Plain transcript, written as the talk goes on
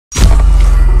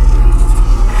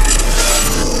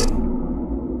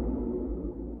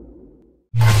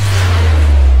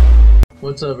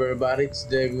What's up, everybody?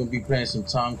 Today we're gonna be playing some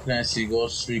Clancy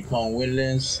Ghost Recon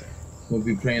Wildlands. We're gonna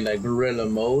be playing like Guerrilla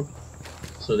mode.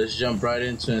 So let's jump right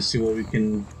into it and see what we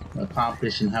can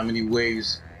accomplish and how many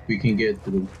waves we can get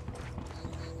through.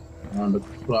 On the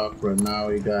clock right now,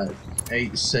 we got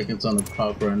 8 seconds on the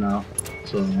clock right now.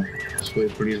 So let's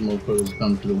wait for these motherfuckers to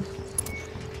come through.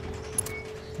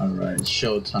 Alright, it's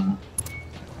showtime.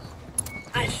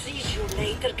 I'll see you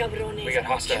later, cabrones. We got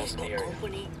hostiles in the area.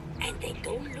 Company, and they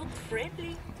don't look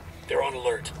friendly. They're on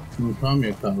alert. You call me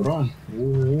a cabron?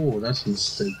 Ooh, that's a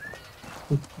mistake.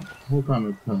 Who call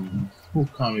me cabron? Who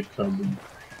call me cabron?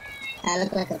 I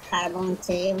look like a carbon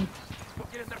to you.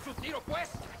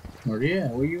 Where you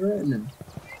at? Where you at then?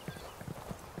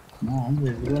 No, I'm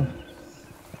ready to go.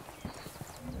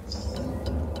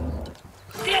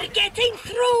 They're getting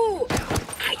through!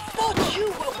 I thought you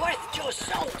were worth your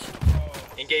salt.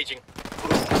 Engaging.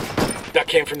 That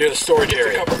came from near the storage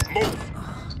area. Cover. Move.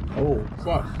 Oh,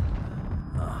 fuck.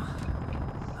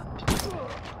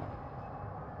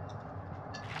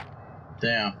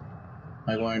 Damn. Am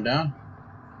I going down?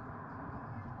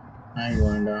 I ain't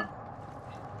going down.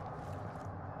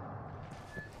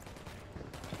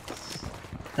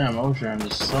 Damn, I wish I had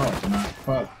this salt, man.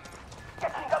 Fuck.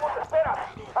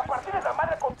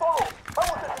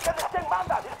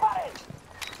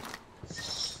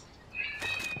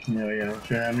 Yeah,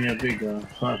 should have me a big gun.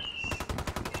 Fuck.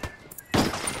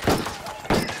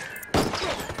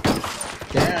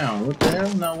 Damn, what the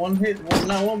hell? Not one hit,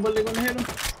 not one bullet gonna hit him?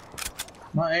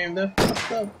 My aim that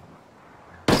fucked up.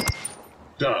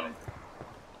 Done.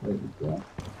 There we go.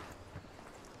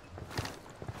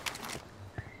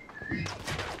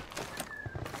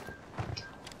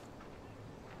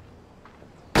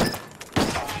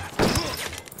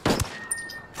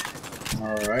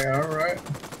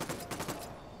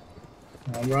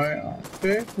 Alright.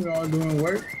 Okay, we're all doing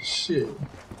work. Shit.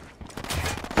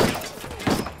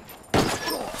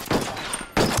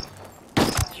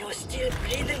 You're still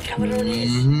breathing,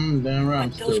 cabrones. Damn right, I'm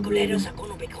But still those breathing. culeros are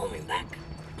gonna be coming back.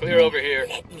 Clear over here.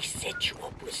 Let me set you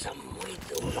up with some muy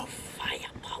duro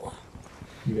firepower.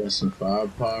 You got some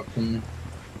firepower for me?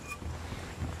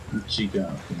 What you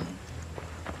got for me?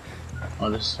 Oh,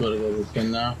 this is what I gotta get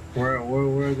now? Where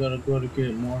I gotta go to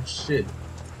get more shit?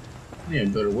 I need a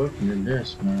better weapon than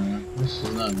this, man. This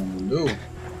is not gonna do.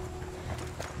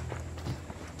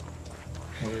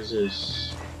 What is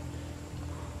this?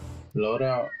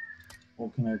 Loadout?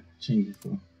 What can I change it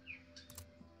for?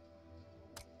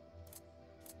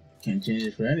 Can't change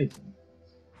it for anything.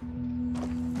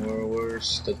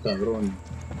 Where's the cabron?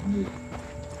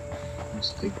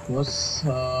 What's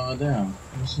down?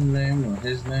 What's his name or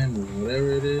his name or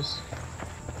whatever it is?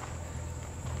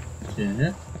 Change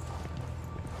it.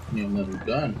 Need another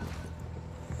gun.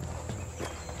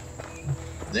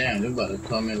 Damn, they're about to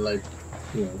come in like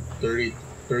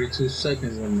 32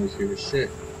 seconds on this here shit.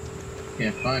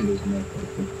 Can't find this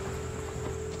motherfucker.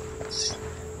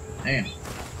 Damn.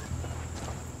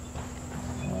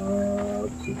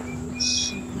 Okay, let's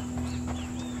see.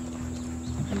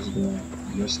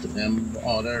 That's the M.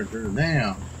 Oh, there.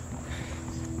 Damn.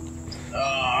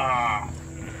 Ah.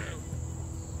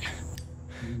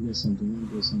 Let me get something.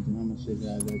 How much did I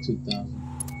got? 2,000.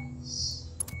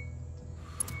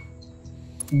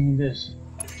 Give me this.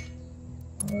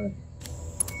 Alright.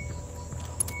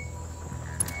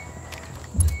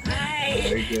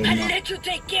 Very good. I'll let you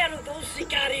take care of those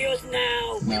sicarios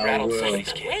now. Now I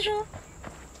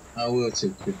will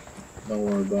take care. Don't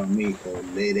worry about me, old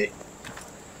lady.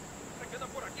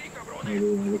 Maybe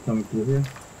we're coming through here?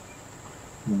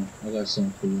 No, I got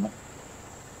something for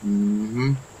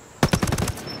you.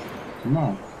 Come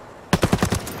on.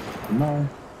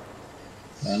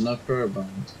 Got enough fur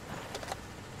bombs.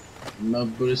 Enough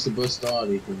bullets to bust all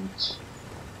these things.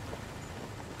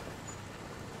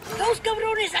 Those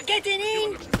cabrones are getting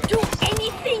in. Do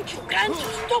anything you can to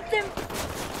stop them.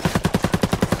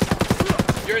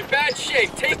 You're in bad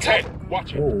shape. Take 10.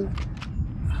 Watch it. Oh.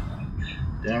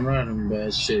 Damn right I'm in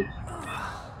bad shape.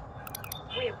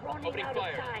 We're running out of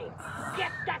time.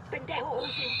 Get that pendejo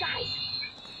who's inside.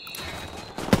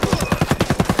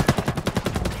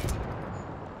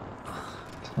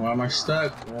 Why am I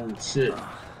stuck? Oh shit.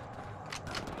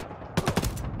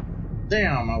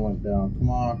 Damn, I went down. Come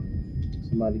on.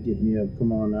 Somebody get me up.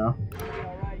 Come on now.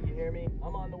 Alright, you hear me?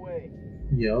 I'm on the way.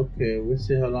 Yeah, okay. We'll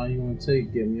see how long you want to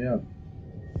take to get me up.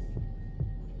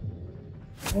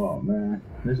 Oh man,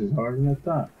 this is harder than I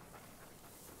thought.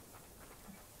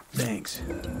 Thanks.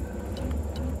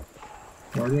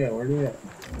 Where they at?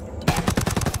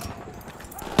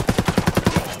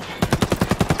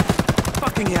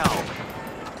 Fucking hell!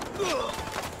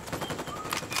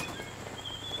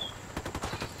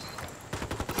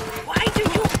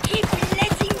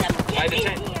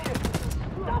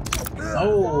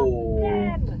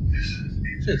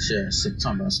 Shut your ass up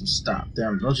talking about some stop.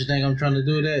 Damn, don't you think I'm trying to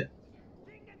do that?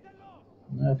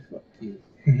 Nah, fuck you.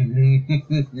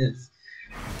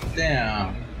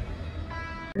 Damn.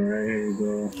 Alright, here you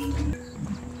go.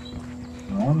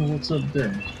 I wonder what's up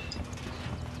there.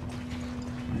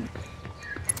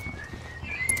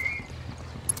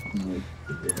 Yeah,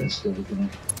 that's good, okay.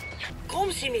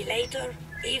 Come see me later,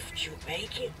 if you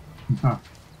make it. Huh.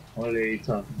 What are you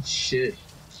talking shit?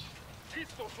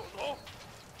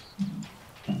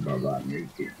 Talking about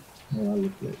naked. What I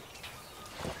look like.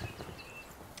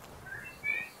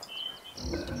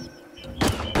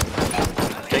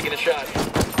 Taking a shot.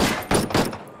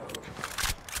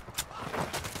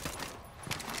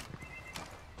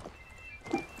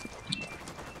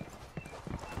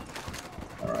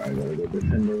 Alright, I gotta go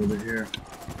defend over here.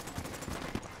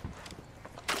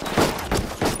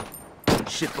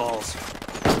 Shit balls.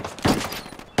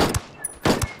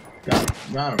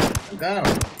 Got him. I got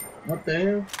him. What the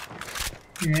hell?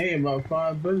 He hit about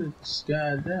 5 bullets.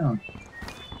 God damn.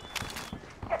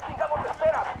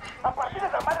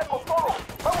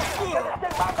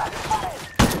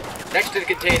 Next to the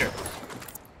container.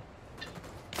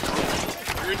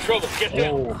 You're in trouble. Get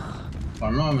down. Oh. I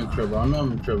know I'm in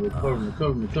trouble. Cover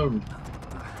me.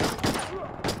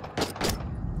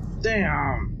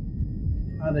 Damn.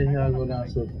 How the hell I go down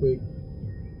so quick?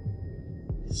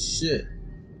 Shit.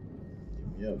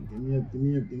 Give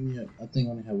me up. I think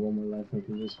I only have one more life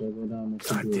after this. Go down.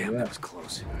 God damn, that was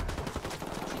close.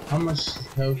 How much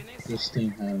health this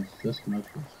thing has? That's my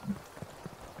question.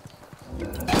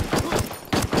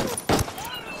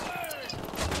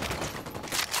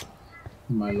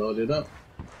 Am I loaded up?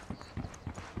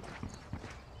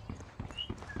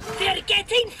 They're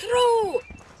getting through!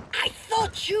 I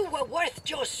thought you were worth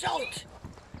your salt.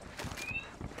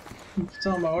 What you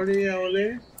talking about? Over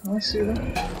there? I see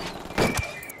them.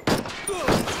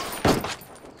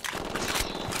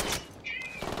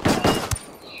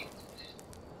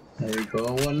 There you go.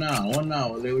 What now?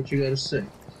 What you gotta say?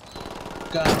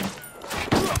 Got him.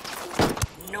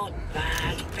 Not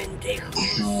bad,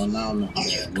 pendejo. No, now no.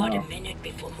 You've got a minute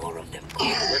before more of them come.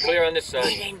 We're clear on this side.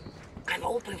 Then I'm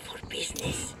open for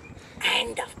business.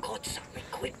 And I've got some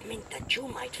equipment that you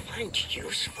might find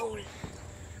useful.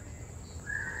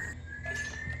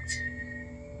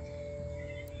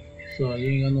 So you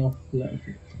ain't got no flash.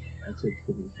 I'll take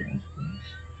for the flash.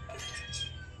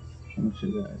 How much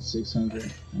you got?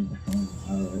 600?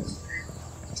 Alright.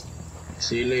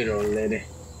 See you later, old lady.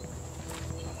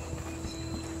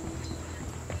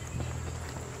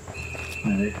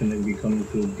 Now they finna be coming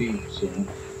through deep, so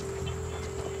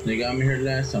they got me here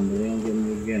last time, but they don't get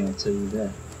me again, I'll tell you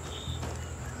that.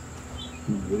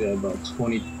 We got about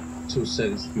 22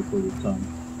 seconds before we come.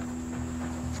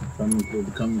 Coming through.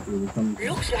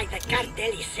 Looks like the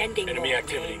cartel is sending Enemy more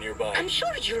activity men. nearby. I'm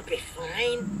sure you'll be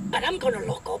fine, but I'm gonna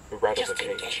lock up We're right just over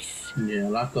the in cage. case. Yeah,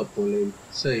 lock up, old lady.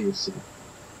 Save yourself.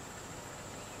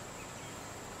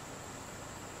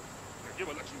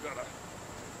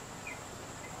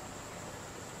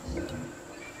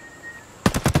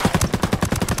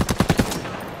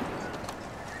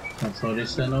 That's all they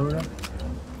sent over there?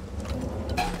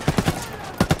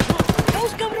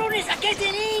 Those cabrones are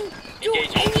getting in! Do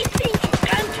Engage. anything you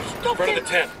can to stop In front of them! the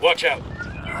tent. Watch out.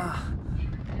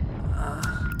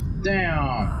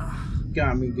 Damn!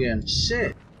 Got me again.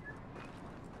 Shit!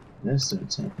 That's the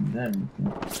attacking that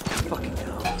anything. Fucking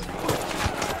hell.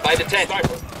 By the tent.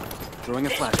 Sniper. Throwing a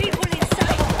There's flashbang. people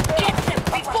inside! Get them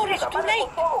before it's too late!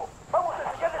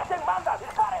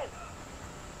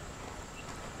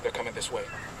 They're coming this way.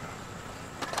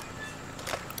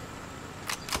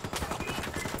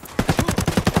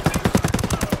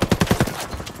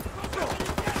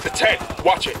 The tent.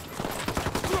 Watch it.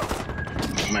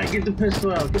 Man, get the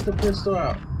pistol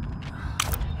out.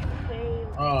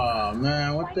 Oh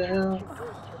man, what the hell?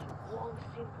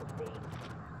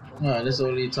 Oh, this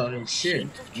old lady talking shit.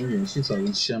 Yeah, she's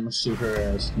talking shit. I'm gonna shoot her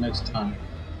ass next time.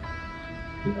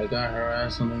 I got her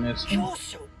ass on the next one. You're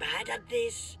so bad at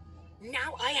this.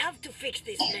 Now I have to fix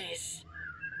this mess.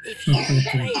 If you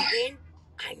try again,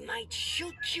 I might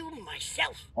shoot you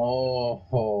myself. Oh,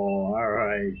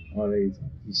 alright. Oh, they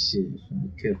talking shit.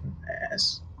 I'm gonna kill her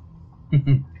ass.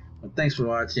 Well, thanks for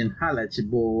watching. Holla at your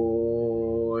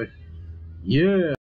boy. Yeah.